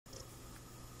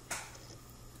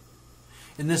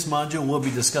In this module, we'll be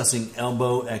discussing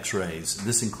elbow x-rays.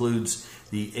 This includes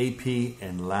the AP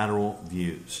and lateral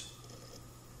views.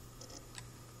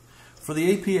 For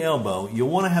the AP elbow, you'll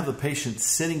want to have the patient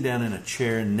sitting down in a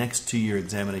chair next to your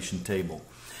examination table.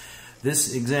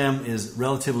 This exam is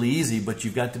relatively easy, but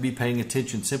you've got to be paying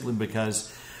attention simply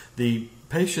because the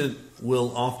patient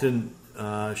will often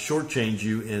shortchange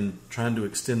you in trying to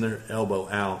extend their elbow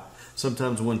out.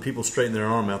 Sometimes when people straighten their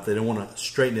arm out, they don't want to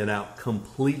straighten it out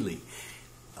completely.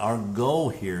 Our goal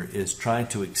here is trying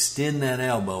to extend that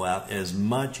elbow out as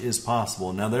much as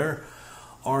possible. Now, there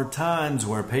are times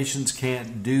where patients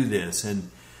can't do this,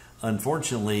 and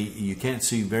unfortunately, you can't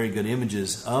see very good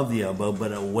images of the elbow,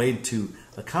 but a way to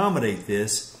accommodate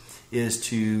this is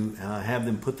to have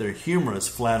them put their humerus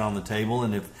flat on the table,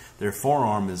 and if their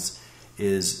forearm is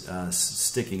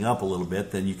sticking up a little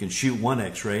bit, then you can shoot one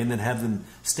x-ray and then have them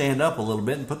stand up a little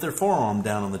bit and put their forearm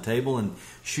down on the table and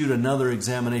shoot another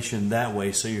examination that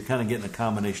way, so you're kind of getting a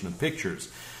combination of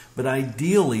pictures. But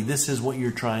ideally, this is what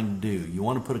you're trying to do. You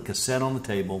want to put a cassette on the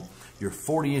table. You're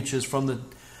 40 inches from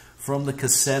the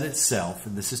cassette itself,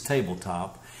 and this is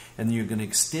tabletop, and you're going to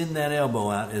extend that elbow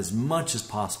out as much as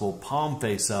possible, palm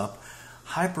face up,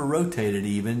 hyper-rotate it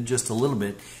even just a little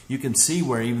bit. You can see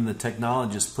where even the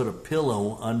technologists put a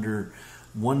pillow under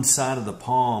one side of the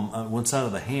palm, one side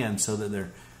of the hand, so that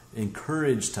they're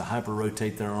encouraged to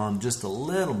hyper-rotate their arm just a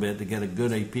little bit to get a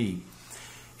good AP.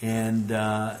 And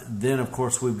then, of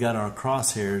course, we've got our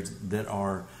crosshairs that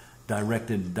are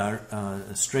directed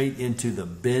straight into the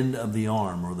bend of the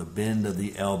arm or the bend of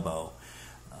the elbow,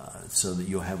 so that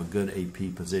you'll have a good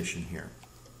AP position here.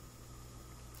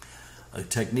 A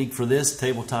technique for this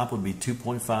tabletop would be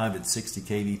 2.5 at 60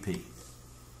 kVp.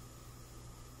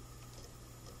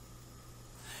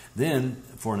 Then,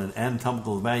 for an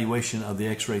anatomical evaluation of the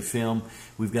x-ray film,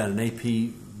 we've got an AP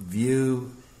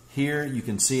view here. You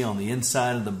can see on the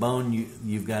inside of the bone,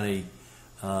 you've got a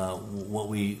what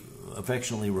we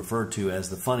affectionately refer to as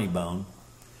the funny bone,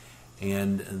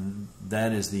 and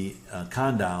that is the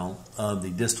condyle of the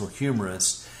distal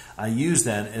humerus. I use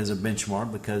that as a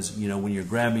benchmark because, you know, when you're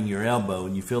grabbing your elbow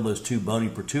and you feel those two bony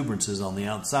protuberances on the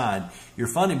outside, your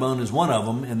funny bone is one of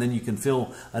them, and then you can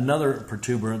feel another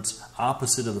protuberance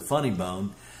opposite of the funny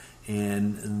bone,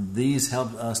 and these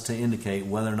help us to indicate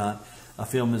whether or not a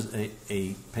film is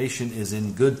a patient is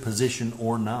in good position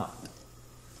or not.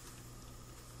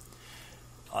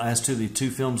 As to the two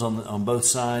films on both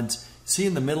sides, see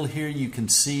in the middle here, you can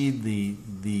see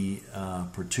the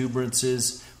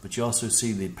protuberances, but you also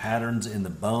see the patterns in the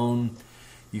bone.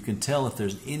 You can tell if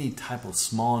there's any type of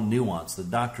small nuance. The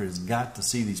doctor has got to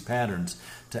see these patterns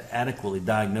to adequately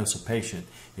diagnose a patient.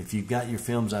 If you've got your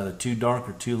films either too dark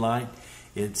or too light,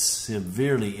 it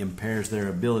severely impairs their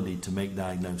ability to make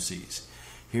diagnoses.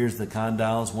 Here's the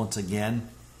condyles once again.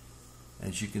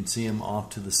 As you can see them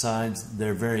off to the sides,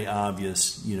 they're very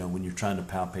obvious, you know, when you're trying to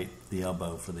palpate the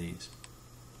elbow for these.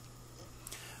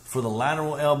 For the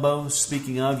lateral elbow,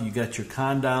 speaking of, you got your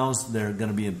condyles. They're going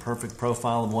to be in perfect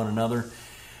profile of one another.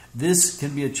 This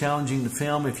can be a challenging to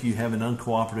film if you have an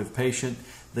uncooperative patient.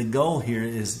 The goal here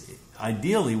is,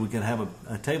 ideally, we can have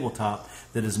a tabletop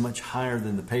that is much higher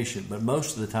than the patient, but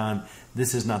most of the time,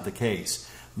 this is not the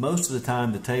case. Most of the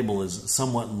time, the table is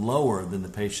somewhat lower than the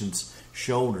patient's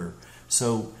shoulder.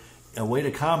 So a way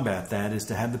to combat that is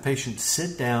to have the patient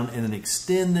sit down and then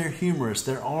extend their humerus,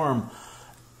 their arm,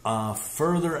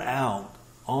 further out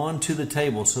onto the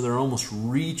table, so they're almost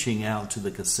reaching out to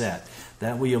the cassette.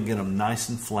 That way you'll get them nice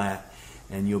and flat,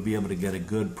 and you'll be able to get a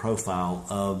good profile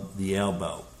of the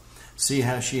elbow. See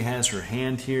how she has her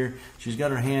hand here? She's got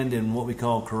her hand in what we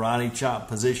call karate chop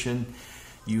position.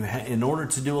 In order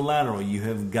to do a lateral, you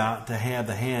have got to have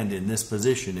the hand in this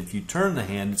position. If you turn the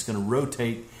hand, it's going to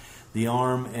rotate the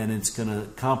arm, and it's going to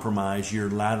compromise your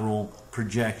lateral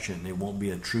projection. It won't be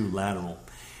a true lateral.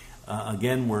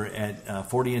 Again, we're at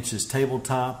 40 inches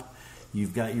tabletop.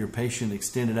 You've got your patient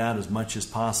extended out as much as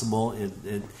possible.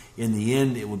 In the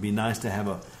end, it would be nice to have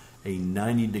a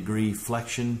 90-degree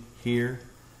flexion here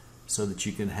so that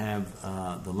you can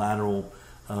have the lateral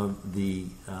of the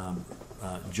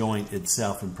joint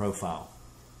itself in profile.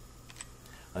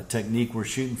 A technique we're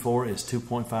shooting for is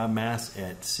 2.5 mass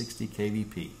at 60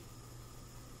 kVp.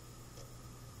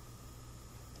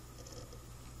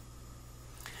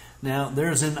 Now,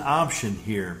 there's an option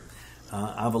here.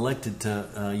 I've elected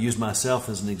to use myself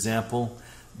as an example.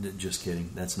 Just kidding,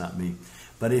 that's not me.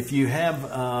 But if you have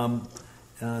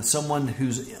someone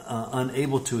who's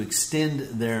unable to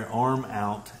extend their arm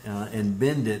out and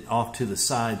bend it off to the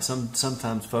side,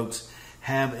 sometimes folks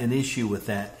have an issue with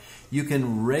that. You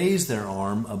can raise their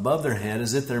arm above their head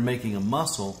as if they're making a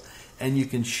muscle, and you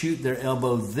can shoot their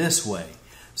elbow this way.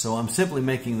 So I'm simply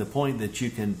making the point that you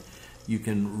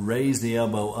can raise the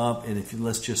elbow up, and if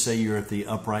let's just say you're at the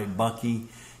upright bucky,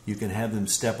 you can have them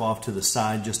step off to the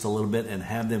side just a little bit and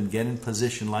have them get in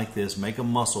position like this, make a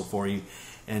muscle for you,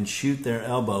 and shoot their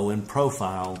elbow in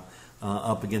profile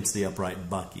up against the upright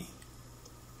bucky.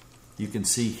 You can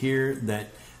see here that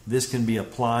this can be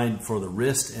applied for the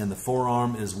wrist and the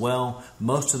forearm as well.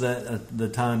 Most of the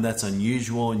time that's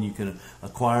unusual, and you can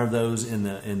acquire those in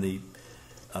the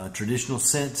traditional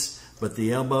sense. But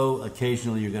the elbow,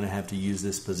 occasionally you're going to have to use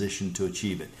this position to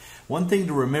achieve it. One thing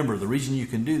to remember, the reason you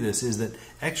can do this is that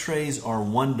x-rays are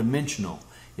one-dimensional.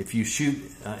 If you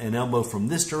shoot an elbow from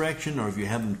this direction, or if you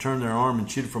have them turn their arm and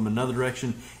shoot it from another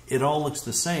direction, it all looks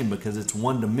the same because it's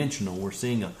one-dimensional. We're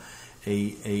seeing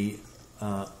a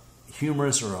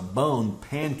humerus or a bone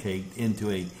pancaked into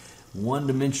a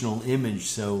one-dimensional image,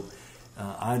 so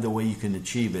either way you can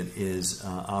achieve it is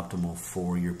optimal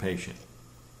for your patient.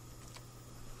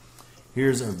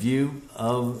 Here's a view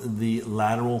of the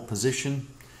lateral position.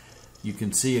 You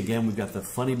can see again we've got the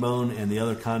funny bone and the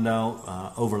other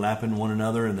condyle overlapping one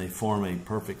another, and they form a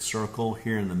perfect circle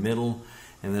here in the middle.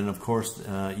 And then of course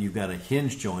you've got a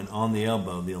hinge joint on the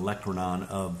elbow. The olecranon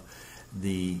of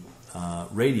the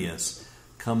radius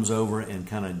comes over and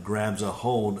kind of grabs a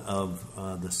hold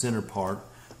of the center part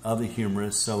of the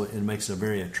humerus, so it makes a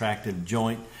very attractive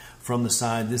joint from the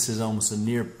side. This is almost a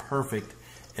near perfect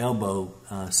elbow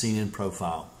seen in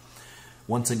profile.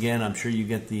 Once again, I'm sure you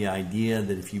get the idea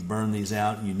that if you burn these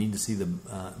out, you need to see the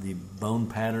bone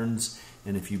patterns,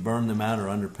 and if you burn them out or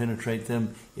underpenetrate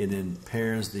them, it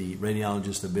impairs the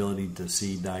radiologist's ability to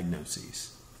see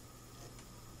diagnoses.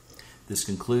 This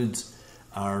concludes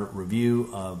our review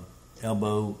of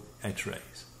elbow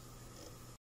x-rays.